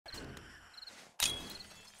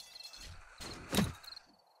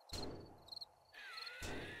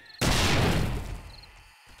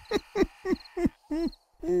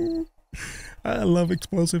I love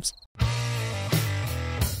explosives.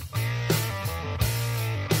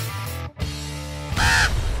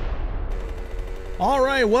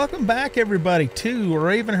 Alright, welcome back everybody to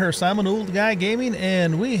Ravenhearst. I'm an old guy gaming,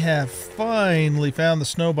 and we have finally found the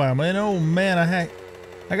snow biome. And oh man, I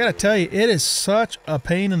gotta tell you, it is such a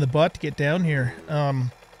pain in the butt to get down here.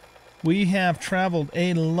 We have traveled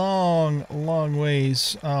a long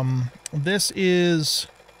ways. This is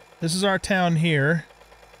our town here.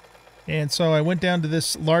 And so I went down to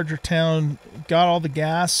this larger town, got all the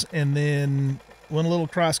gas, and then went a little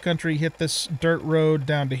cross country, hit this dirt road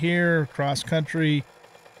down to here, cross country.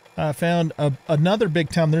 Found another big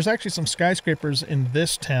town. There's actually some skyscrapers in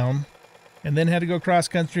this town. And then had to go cross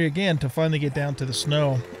country again to finally get down to the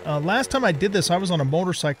snow. Last time I did this, I was on a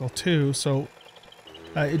motorcycle too, so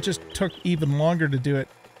it just took even longer to do it,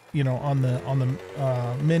 you know, on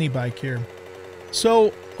the mini bike here.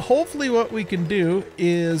 So hopefully what we can do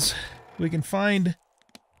is we can find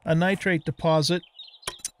a nitrate deposit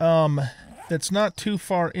that's not too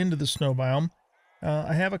far into the snow biome.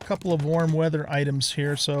 I have a couple of warm weather items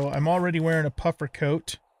here, so I'm already wearing a puffer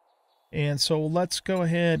coat. And so let's go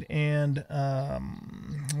ahead and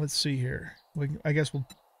let's see here. I guess we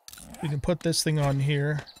can put this thing on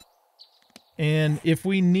here. And if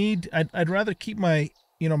we need, I'd rather keep my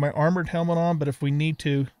my armored helmet on, but if we need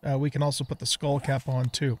to, we can also put the skull cap on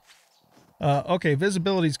too. Okay,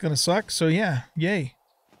 visibility's gonna suck, so yeah, yay.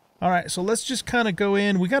 All right, so let's just kind of go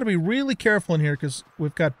in. We got to be really careful in here because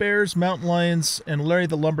we've got bears, mountain lions, and Larry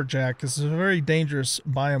the lumberjack. This is a very dangerous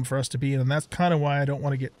biome for us to be in, and that's kind of why I don't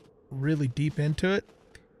want to get really deep into it.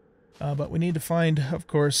 But we need to find, of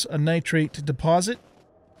course, a nitrate deposit.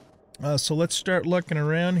 So let's start looking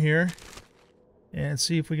around here and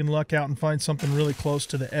see if we can luck out and find something really close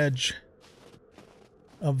to the edge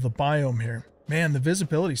of the biome here. Man, the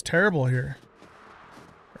visibility's terrible here.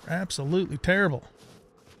 Absolutely terrible.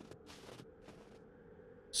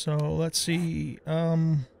 So let's see,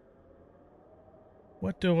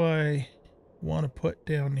 what do I want to put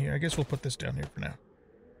down here? I guess we'll put this down here for now.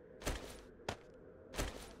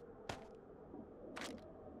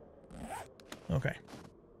 Okay.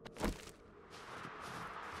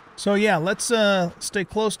 So yeah, let's stay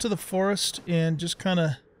close to the forest and just kind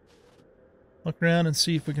of look around and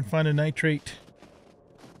see if we can find a nitrate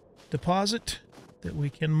deposit that we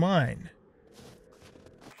can mine.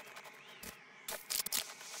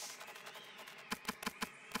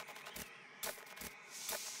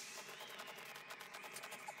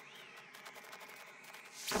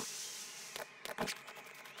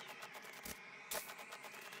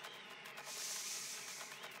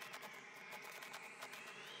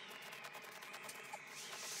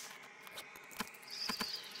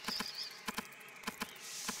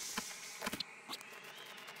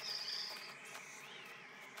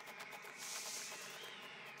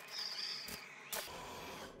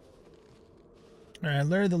 Alright,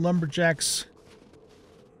 Larry the lumberjack's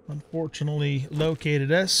unfortunately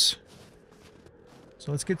located us.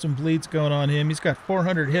 So let's get some bleeds going on him. He's got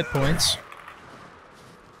 400 hit points.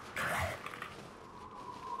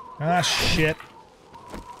 Ah, shit.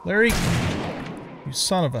 Larry, you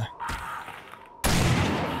son of a...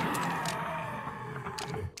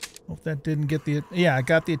 Hope that didn't get the... Yeah, I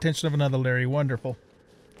got the attention of another Larry. Wonderful.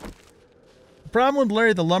 The problem with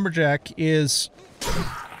Larry the lumberjack is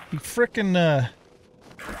he frickin'...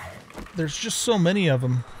 there's just so many of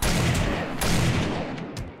them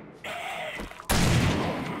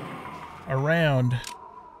around.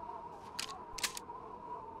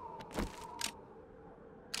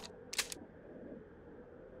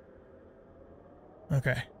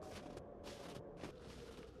 Okay.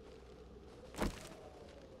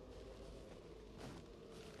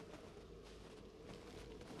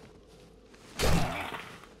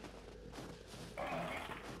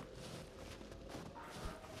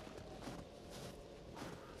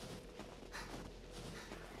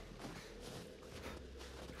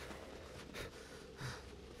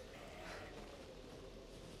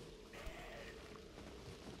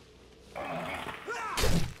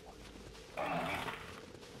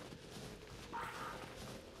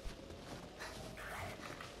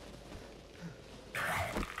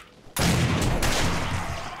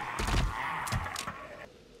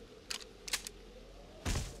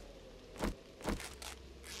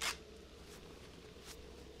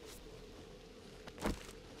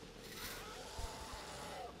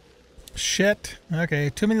 Shit. Okay,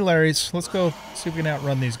 too many Larrys. Let's go see if we can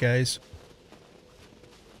outrun these guys.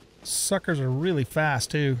 Suckers are really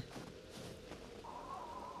fast, too.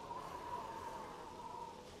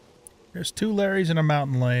 There's two Larrys in a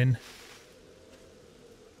mountain lane.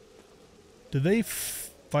 Do they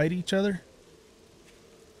fight each other?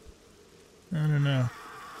 I don't know.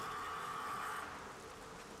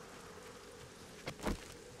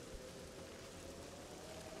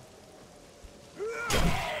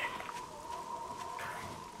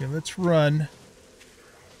 Okay, let's run.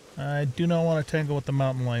 I do not want to tangle with the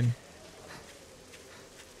mountain lion.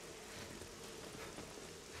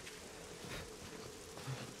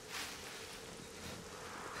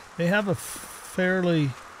 They have a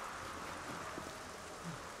fairly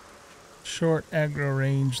short aggro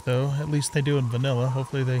range, though. At least they do in vanilla.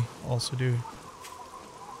 Hopefully they also do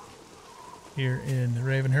here in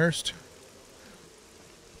Ravenhearst.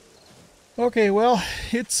 Okay, well,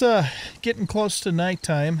 it's getting close to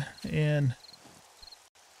nighttime, and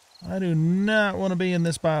I do not want to be in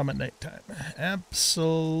this biome at nighttime.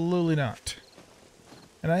 Absolutely not.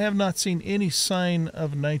 And I have not seen any sign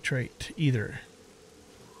of nitrate either.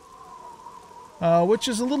 Which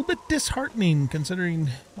is a little bit disheartening considering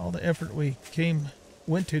all the effort we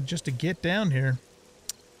went to just to get down here.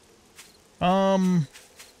 The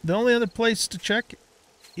only other place to check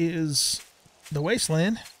is the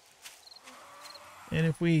wasteland. And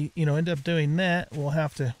if we, end up doing that, we'll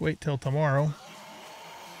have to wait till tomorrow.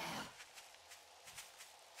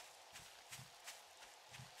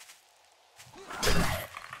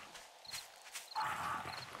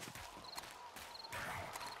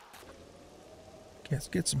 Let's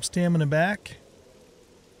get some stamina back.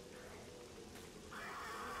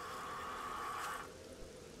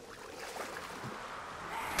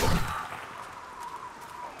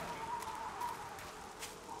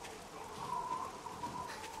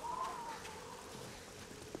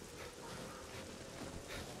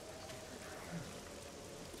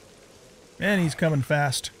 And he's coming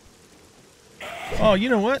fast. Oh, you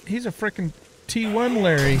know what? He's a frickin' T1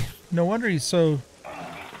 Larry. No wonder he's so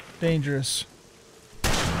dangerous.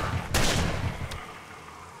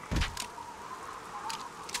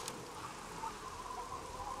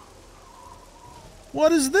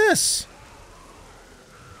 What is this?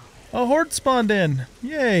 A horde spawned in.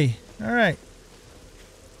 Yay. Alright.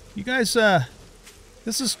 You guys,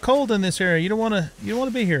 this is cold in this area. You don't want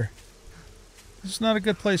to be here. This is not a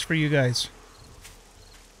good place for you guys.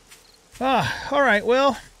 Alright,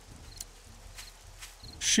 well.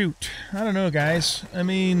 Shoot. I don't know, guys. I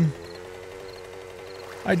mean,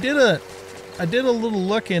 I did a little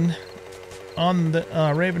looking on the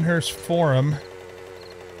Ravenhearst forum.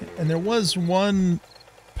 And there was one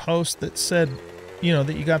post that said,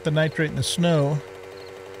 that you got the nitrate in the snow.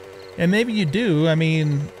 And maybe you do. I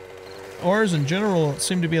mean, ores in general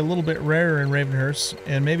seem to be a little bit rarer in Ravenhearst.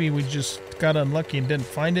 And maybe we just got unlucky and didn't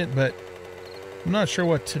find it, but I'm not sure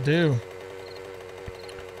what to do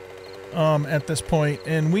at this point.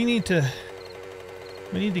 And we need to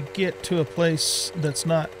get to a place that's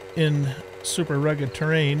not in super rugged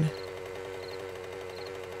terrain.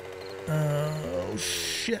 Oh,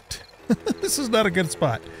 shit. This is not a good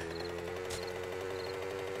spot.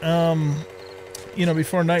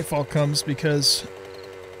 Before nightfall comes, because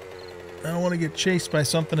I don't want to get chased by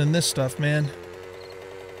something in this stuff, man.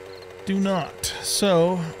 Do not.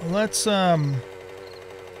 So, let's,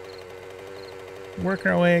 work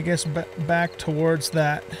our way, I guess, back towards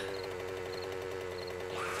that.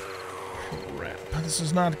 Crap. This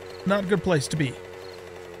is not a good place to be.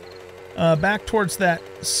 Back towards that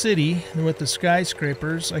city with the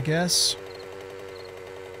skyscrapers, I guess.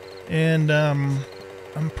 And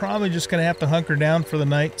I'm probably just going to have to hunker down for the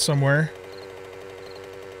night somewhere.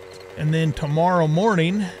 And then tomorrow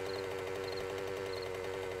morning,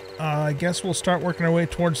 I guess we'll start working our way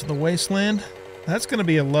towards the wasteland. That's going to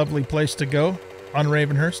be a lovely place to go on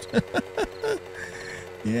Ravenhearst.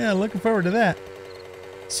 Yeah, looking forward to that.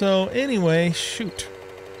 So anyway, shoot.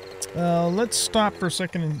 Let's stop for a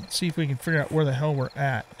second and see if we can figure out where the hell we're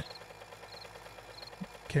at.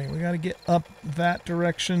 Okay, we got to get up that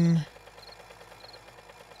direction.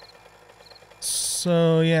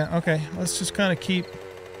 So, yeah, okay. Let's just kind of keep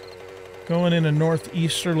going in a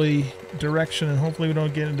northeasterly direction, and hopefully we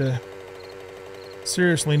don't get into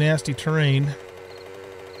seriously nasty terrain.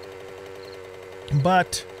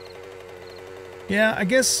 But yeah, I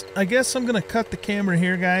guess I'm gonna cut the camera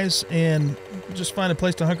here, guys, and just find a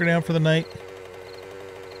place to hunker down for the night.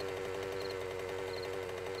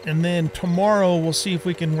 And then tomorrow we'll see if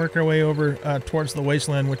we can work our way over towards the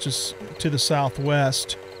wasteland, which is to the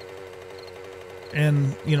southwest,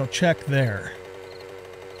 and check there.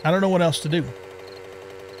 I don't know what else to do.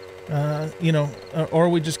 Or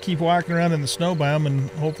we just keep walking around in the snow biome and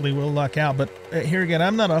hopefully we'll luck out. But here again,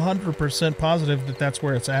 I'm not 100% positive that that's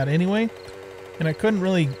where it's at anyway. And I couldn't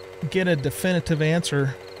really get a definitive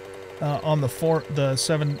answer on the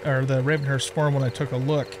Ravenhearst forum when I took a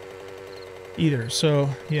look. either. So,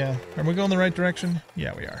 yeah. Are we going the right direction?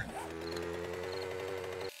 Yeah, we are.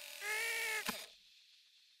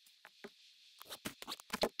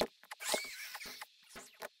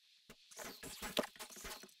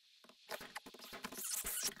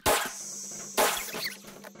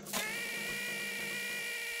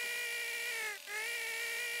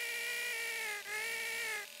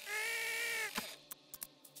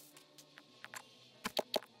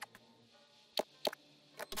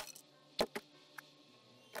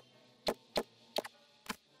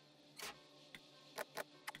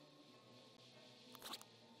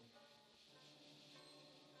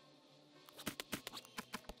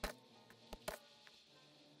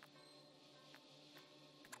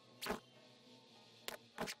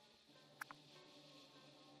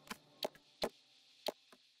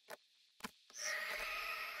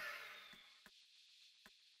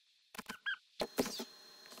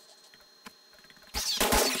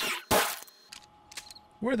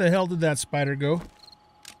 Where the hell did that spider go?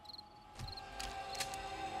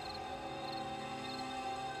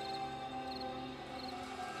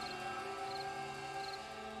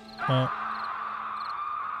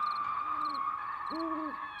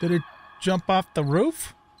 Did it jump off the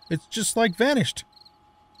roof? It's just like vanished.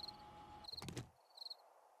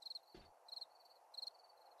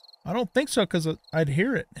 I don't think so, because I'd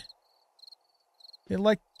hear it. It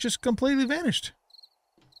like just completely vanished.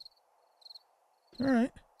 All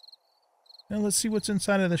right. Now let's see what's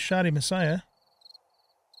inside of the Shoddy Messiah.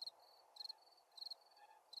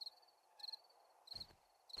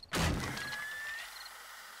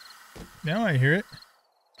 Now I hear it.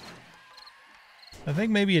 I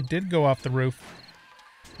think maybe it did go off the roof.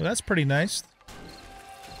 Well, that's pretty nice.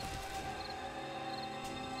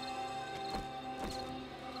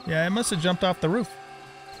 Yeah, it must have jumped off the roof.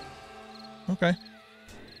 Okay.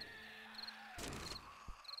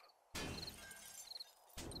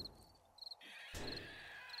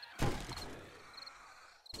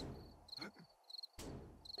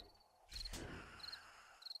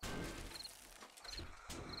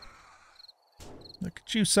 Look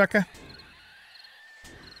at you, sucker.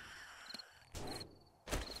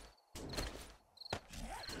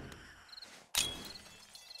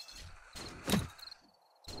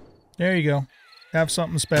 There you go. Have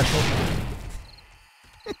something special.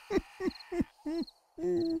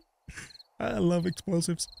 I love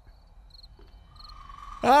explosives.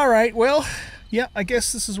 All right, well, yeah, I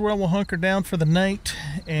guess this is where we'll hunker down for the night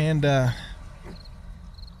and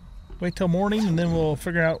wait till morning, and then we'll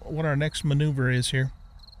figure out what our next maneuver is here.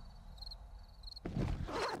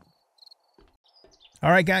 All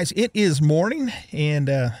right, guys, it is morning, and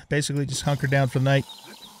basically just hunkered down for the night.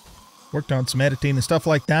 Worked on some editing and stuff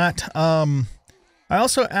like that. I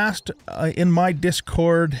also asked in my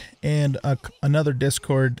Discord and another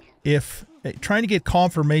Discord if trying to get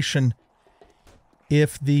confirmation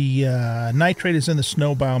if the nitrate is in the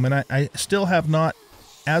snow biome, and I still have not,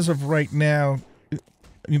 as of right now,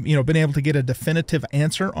 been able to get a definitive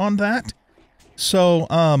answer on that. So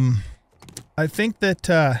I think that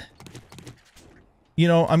I'm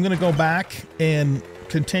going to go back and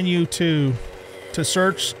continue to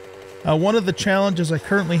search. One of the challenges I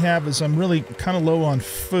currently have is I'm really kind of low on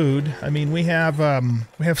food. I mean, we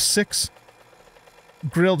have 6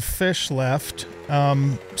 grilled fish left,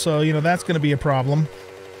 so that's going to be a problem.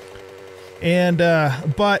 And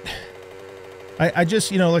but I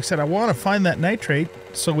just like I said, I want to find that nitrate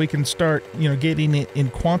so we can start getting it in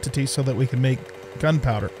quantity so that we can make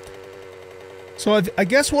gunpowder. So I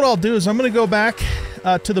guess what I'll do is I'm going to go back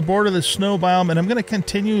to the border of the snow biome, and I'm going to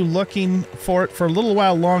continue looking for it for a little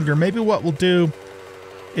while longer. Maybe what we'll do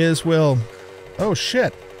is oh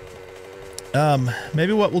shit.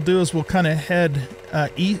 Maybe what we'll do is we'll kind of head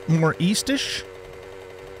more eastish,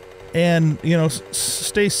 and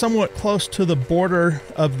stay somewhat close to the border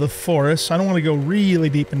of the forest. I don't want to go really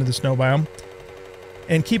deep into the snow biome,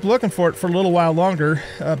 and keep looking for it for a little while longer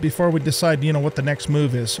before we decide, what the next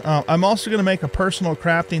move is. I'm also going to make a personal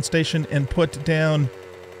crafting station and put down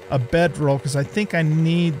a bedroll, because I think I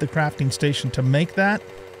need the crafting station to make that.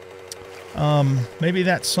 Maybe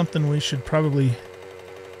that's something we should probably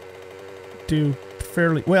do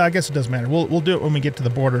fairly... Well, I guess it doesn't matter. We'll do it when we get to the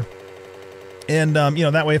border. And,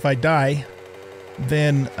 that way if I die,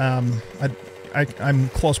 then I'm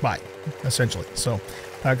close by, essentially. So...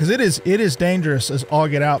 because it is dangerous as all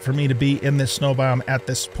get out for me to be in this snow biome at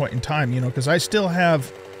this point in time, because I still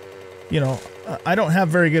have, I don't have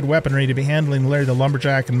very good weaponry to be handling Larry the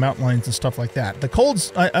Lumberjack and mountain lions and stuff like that. The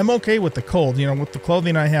cold's, I'm okay with the cold, with the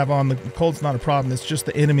clothing I have on, the cold's not a problem. It's just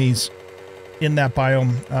the enemies in that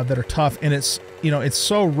biome that are tough, and it's, it's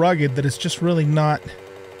so rugged that it's just really not,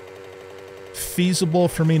 feasible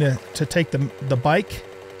for me to take the bike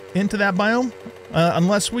into that biome.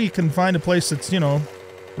 Unless we can find a place that's, you know,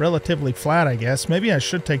 relatively flat, I guess. Maybe I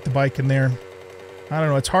should take the bike in there. I don't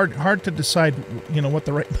know. It's hard to decide, you know, what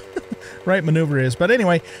the right right maneuver is. But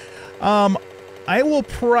anyway, I will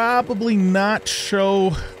probably not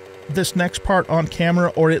show this next part on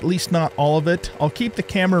camera, or at least not all of it. I'll keep the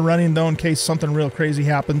camera running though in case something real crazy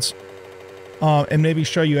happens, and maybe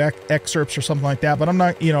show you excerpts or something like that. But I'm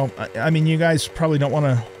not, you know, I mean, you guys probably don't want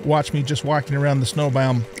to watch me just walking around the snow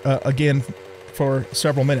biome again for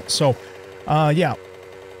several minutes. So yeah,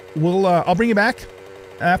 I'll bring you back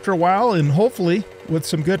after a while, and hopefully with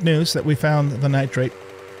some good news that we found the nitrate,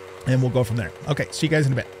 and we'll go from there. Okay, see you guys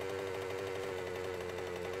in a bit.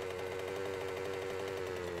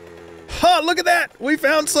 Ha, look at that! We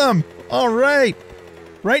found some! All right!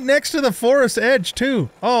 Right next to the forest edge,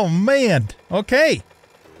 too. Oh, man. Okay.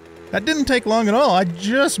 That didn't take long at all. I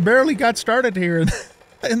just barely got started here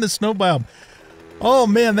in the snow biome. Oh,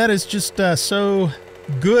 man, that is just so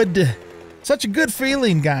good. Such a good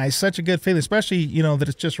feeling, guys. Such a good feeling, especially, you know, that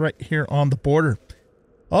it's just right here on the border.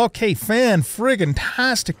 Okay,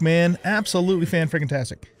 fan-friggin-tastic, man. Absolutely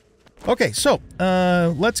fan-friggin-tastic. Okay, so,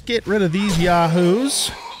 let's get rid of these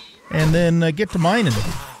yahoos and then get to mining.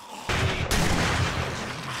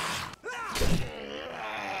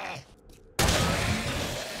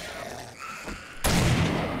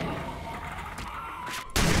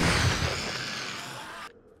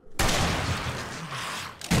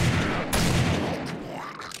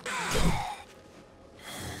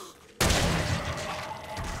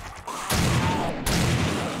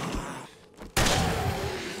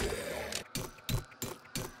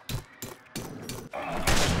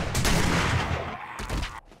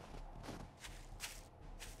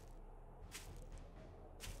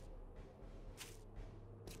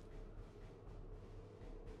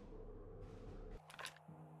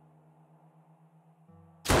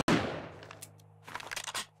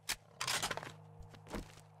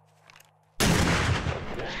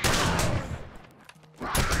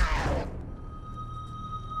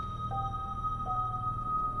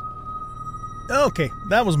 Okay,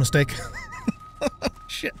 that was a mistake.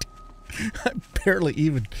 Shit. I barely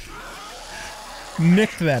even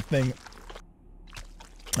nicked that thing.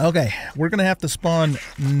 Okay, we're going to have to spawn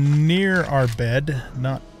near our bed,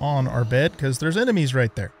 not on our bed, because there's enemies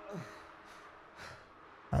right there.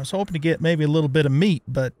 I was hoping to get maybe a little bit of meat,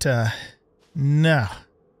 but no.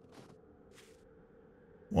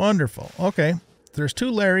 Wonderful. Okay, there's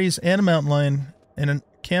 2 Larrys and a mountain lion and a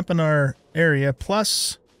camp in our area,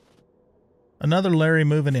 plus another Larry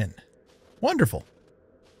moving in. Wonderful.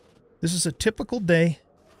 This is a typical day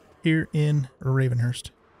here in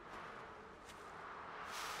Ravenhearst.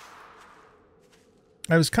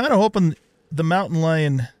 I was kind of hoping the mountain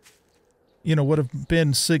lion, you know, would have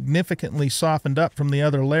been significantly softened up from the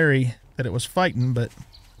other Larry that it was fighting, but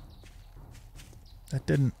that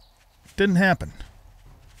didn't happen.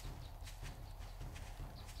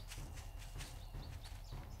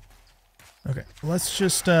 Okay, let's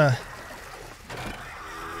just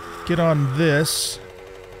get on this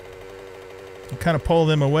and kind of pull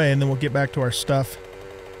them away, and then we'll get back to our stuff.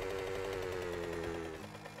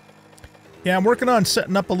 Yeah, I'm working on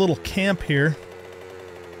setting up a little camp here.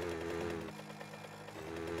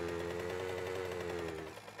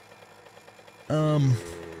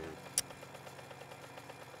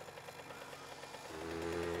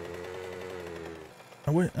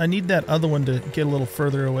 I need that other one to get a little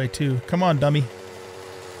further away too. Come on, dummy.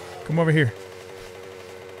 Come over here.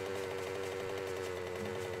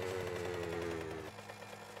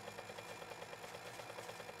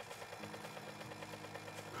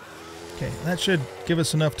 Okay, that should give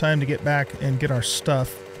us enough time to get back and get our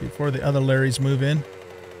stuff before the other Larrys move in.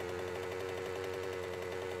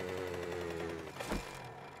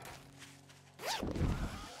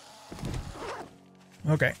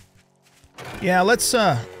 Okay. Yeah, let's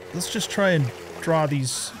just try and draw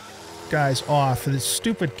these guys off. This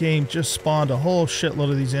stupid game just spawned a whole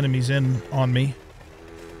shitload of these enemies in on me.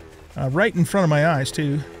 Right in front of my eyes,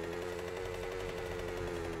 too.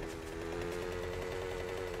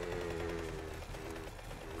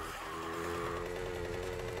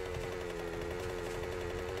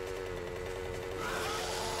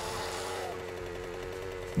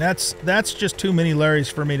 That's just too many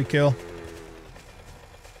Larrys for me to kill.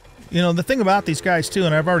 You know, the thing about these guys too,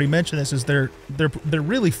 and I've already mentioned this, is they're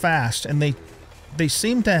really fast, and they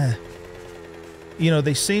seem to, you know,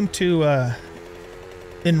 they seem to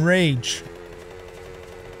enrage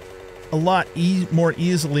a lot more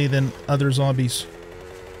easily than other zombies.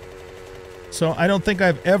 So I don't think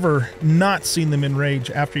I've ever not seen them in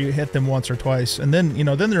rage after you hit them once or twice. And then, you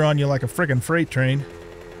know, then they're on you like a friggin' freight train.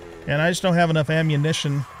 And I just don't have enough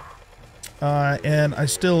ammunition. And I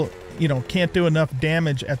still, you know, can't do enough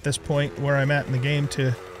damage at this point where I'm at in the game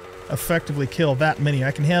to effectively kill that many.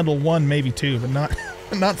 I can handle one, maybe two, but not,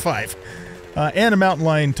 not five. And a mountain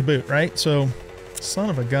lion to boot, right? So, son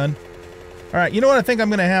of a gun. All right, you know what I think I'm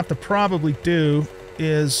going to have to probably do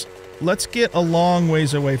is let's get a long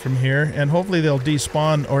ways away from here, and hopefully they'll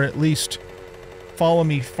despawn or at least follow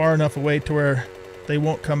me far enough away to where they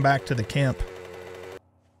won't come back to the camp.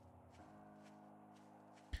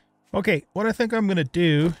 Okay, what I think I'm going to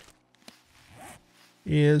do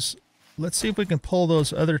is let's see if we can pull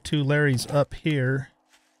those other two Larrys up here.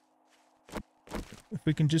 If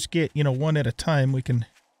we can just get, you know, one at a time, we can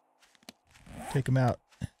take them out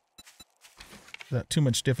without too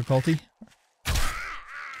much difficulty.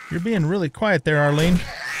 You're being really quiet there, Arlene.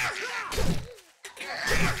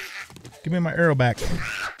 Give me my arrow back.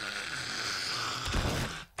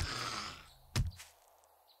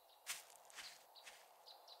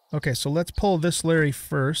 Okay, so let's pull this Larry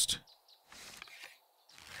first.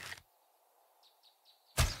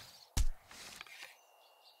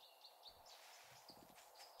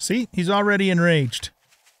 See? He's already enraged.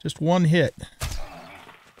 Just one hit.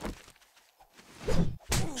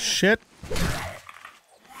 Shit.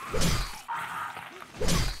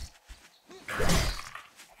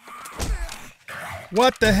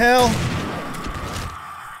 What the hell?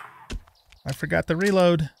 I forgot to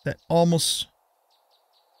reload. That almost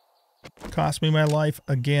cost me my life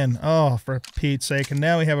again. Oh, for Pete's sake. And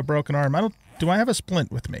now we have a broken arm. Do I have a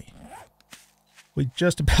splint with me? We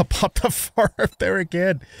just about popped the far up there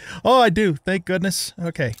again. Oh, I do. Thank goodness.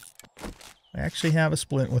 Okay. I actually have a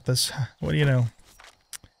splint with us. What do you know?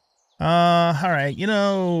 Alright. You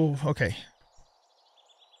know, okay.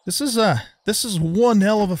 This is one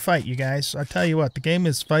hell of a fight, you guys. I tell you what, the game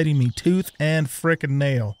is fighting me tooth and frickin'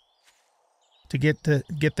 nail to get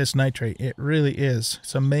this nitrate. It really is.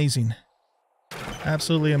 It's amazing.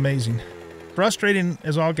 Absolutely amazing. Frustrating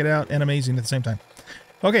as all get out and amazing at the same time.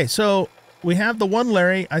 Okay, so we have the one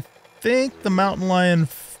Larry. I think the mountain lion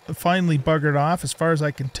finally buggered off as far as I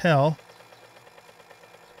can tell.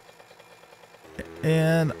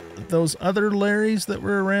 And those other Larrys that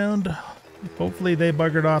were around, hopefully they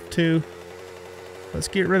buggered off too. Let's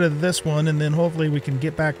get rid of this one, and then hopefully we can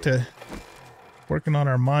get back to working on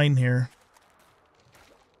our mine here.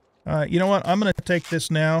 You know what? I'm going to take this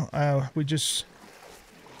now. And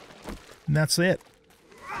that's it.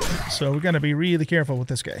 So we're going to be really careful with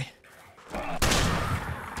this guy.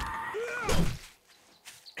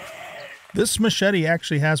 This machete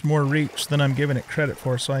actually has more reach than I'm giving it credit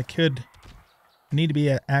for, so I need to be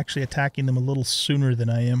actually attacking them a little sooner than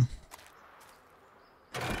I am.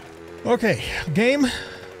 Okay, game,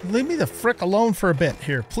 leave me the frick alone for a bit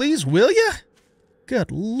here. Please, will ya?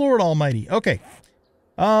 Good Lord almighty. Okay.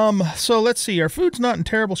 So let's see. Our food's not in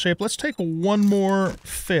terrible shape. Let's take one more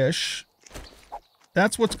fish.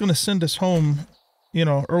 That's what's going to send us home, you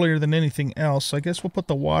know, earlier than anything else. I guess we'll put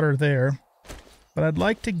the water there. But I'd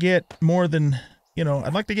like to get more than, you know,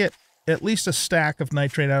 I'd like to get at least a stack of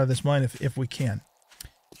nitrate out of this mine if we can.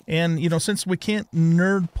 And, you know, since we can't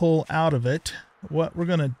nerd pull out of it, what we're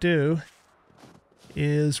going to do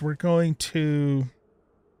is we're going to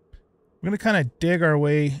kind of dig our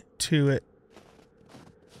way to it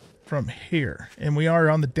from here. And we are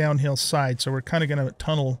on the downhill side, so we're kind of going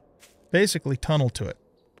to basically tunnel to it.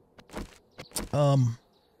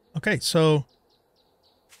 Okay, so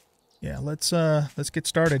yeah, let's get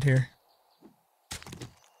started here.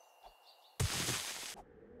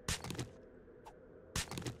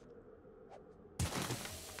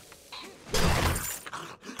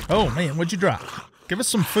 Oh man, what'd you drop? Give us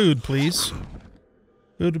some food, please.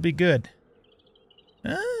 Food would be good.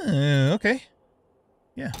 Okay.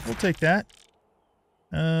 Yeah, we'll take that.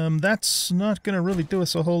 That's not gonna really do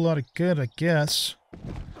us a whole lot of good, I guess.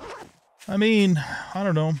 I mean, I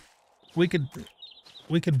don't know. We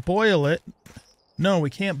could boil it. No, we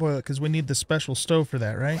can't boil it because we need the special stove for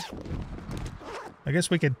that, right? I guess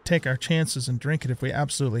we could take our chances and drink it if we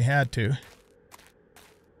absolutely had to.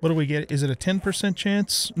 What do we get? Is it a 10%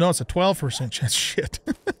 chance? No, it's a 12% chance. Shit.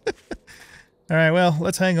 Alright, well,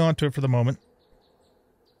 let's hang on to it for the moment.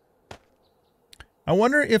 I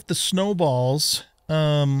wonder if the snowballs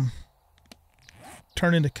turn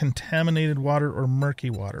into contaminated water or murky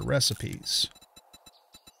water. Recipes.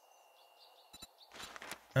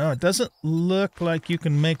 Oh, it doesn't look like you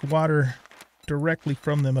can make water directly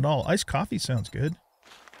from them at all. Iced coffee sounds good.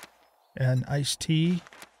 And iced tea.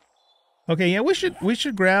 Okay, yeah, we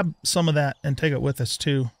should grab some of that and take it with us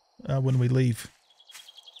too. when we leave.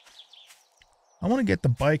 I want to get the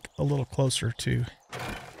bike a little closer to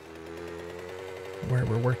where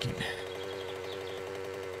we're working.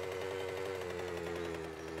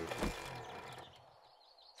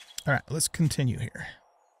 All right, let's continue here.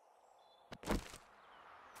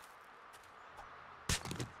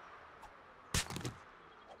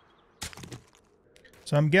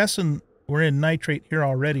 So I'm guessing we're in nitrate here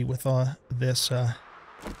already with this,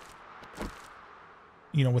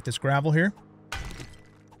 you know, with this gravel here.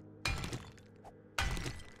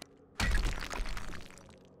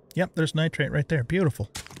 Yep, there's nitrate right there.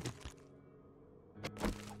 Beautiful.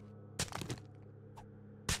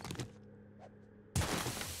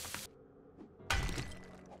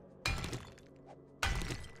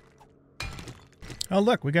 Oh,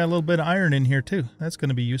 look, we got a little bit of iron in here, too. That's going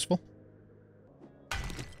to be useful.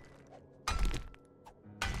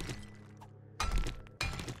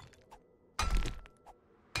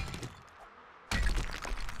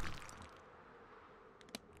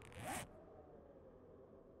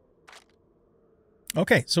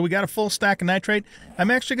 Okay, so we got a full stack of nitrate. I'm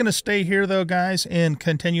actually going to stay here, though, guys, and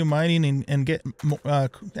continue mining and get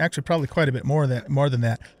actually probably quite a bit more than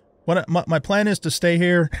that. My plan is to stay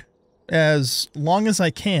here as long as I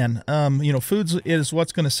can. You know, foods is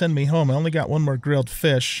what's going to send me home. I only got one more grilled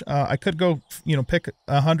fish. I could go, you know, pick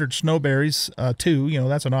 100 snowberries too. You know,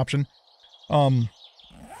 that's an option.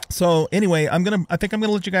 So anyway, I think I'm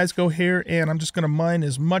gonna let you guys go here, and I'm just gonna mine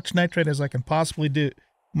as much nitrate as I can possibly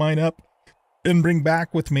mine up and bring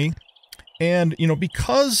back with me. And, you know,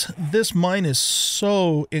 because this mine is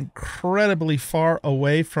so incredibly far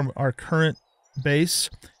away from our current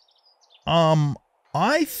base,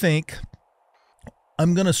 I think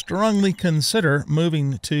I'm going to strongly consider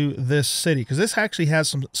moving to this city, because this actually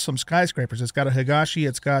has some skyscrapers. It's got a Higashi,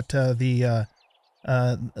 it's got the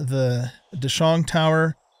Dashong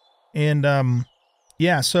Tower, and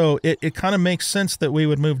yeah, so it kind of makes sense that we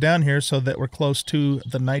would move down here so that we're close to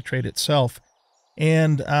the nitrate itself.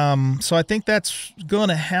 And so I think that's going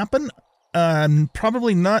to happen.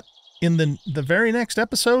 Probably not in the very next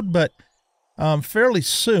episode, but fairly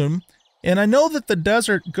soon. And I know that the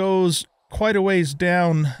desert goes quite a ways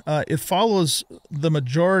down. It follows the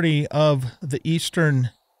majority of the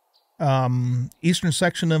eastern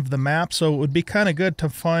section of the map, so it would be kind of good to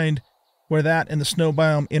find where that and the snow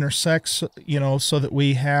biome intersects, you know, so that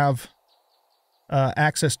we have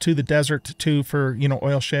access to the desert too for, you know,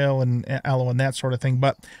 oil shale and aloe and that sort of thing.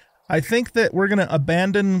 But I think that we're going to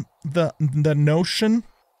abandon the notion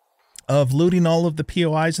of looting all of the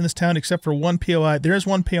POIs in this town, except for one POI. There is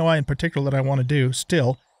one POI in particular that I want to do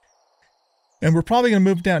still. And we're probably going to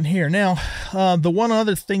move down here. Now, the one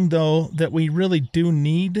other thing, though, that we really do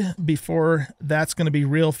need before that's going to be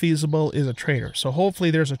real feasible is a trader. So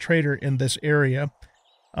hopefully there's a trader in this area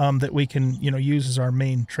that we can, you know, use as our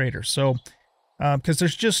main trader. So, because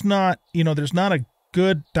there's just not, you know, there's not a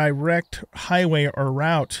good direct highway or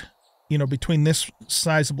route, you know, between this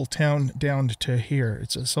sizable town down to here.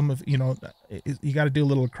 It's some of, you know, you got to do a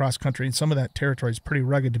little cross country, and some of that territory is pretty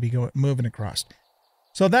rugged to be moving across.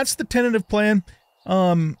 So that's the tentative plan.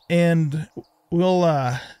 And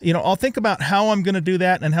we'll, you know, I'll think about how I'm going to do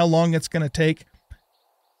that and how long it's going to take.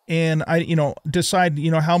 And I, you know, decide,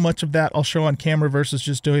 you know, how much of that I'll show on camera versus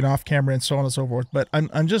just doing off camera and so on and so forth. But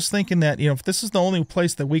I'm just thinking that, you know, if this is the only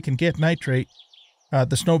place that we can get nitrate,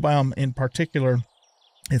 the snow biome in particular,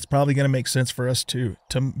 it's probably going to make sense for us to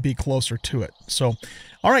be closer to it. So,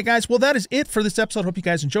 all right, guys. Well, that is it for this episode. Hope you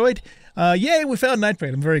guys enjoyed. Yay, we found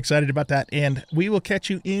nitrate. I'm very excited about that. And we will catch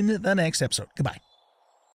you in the next episode. Goodbye.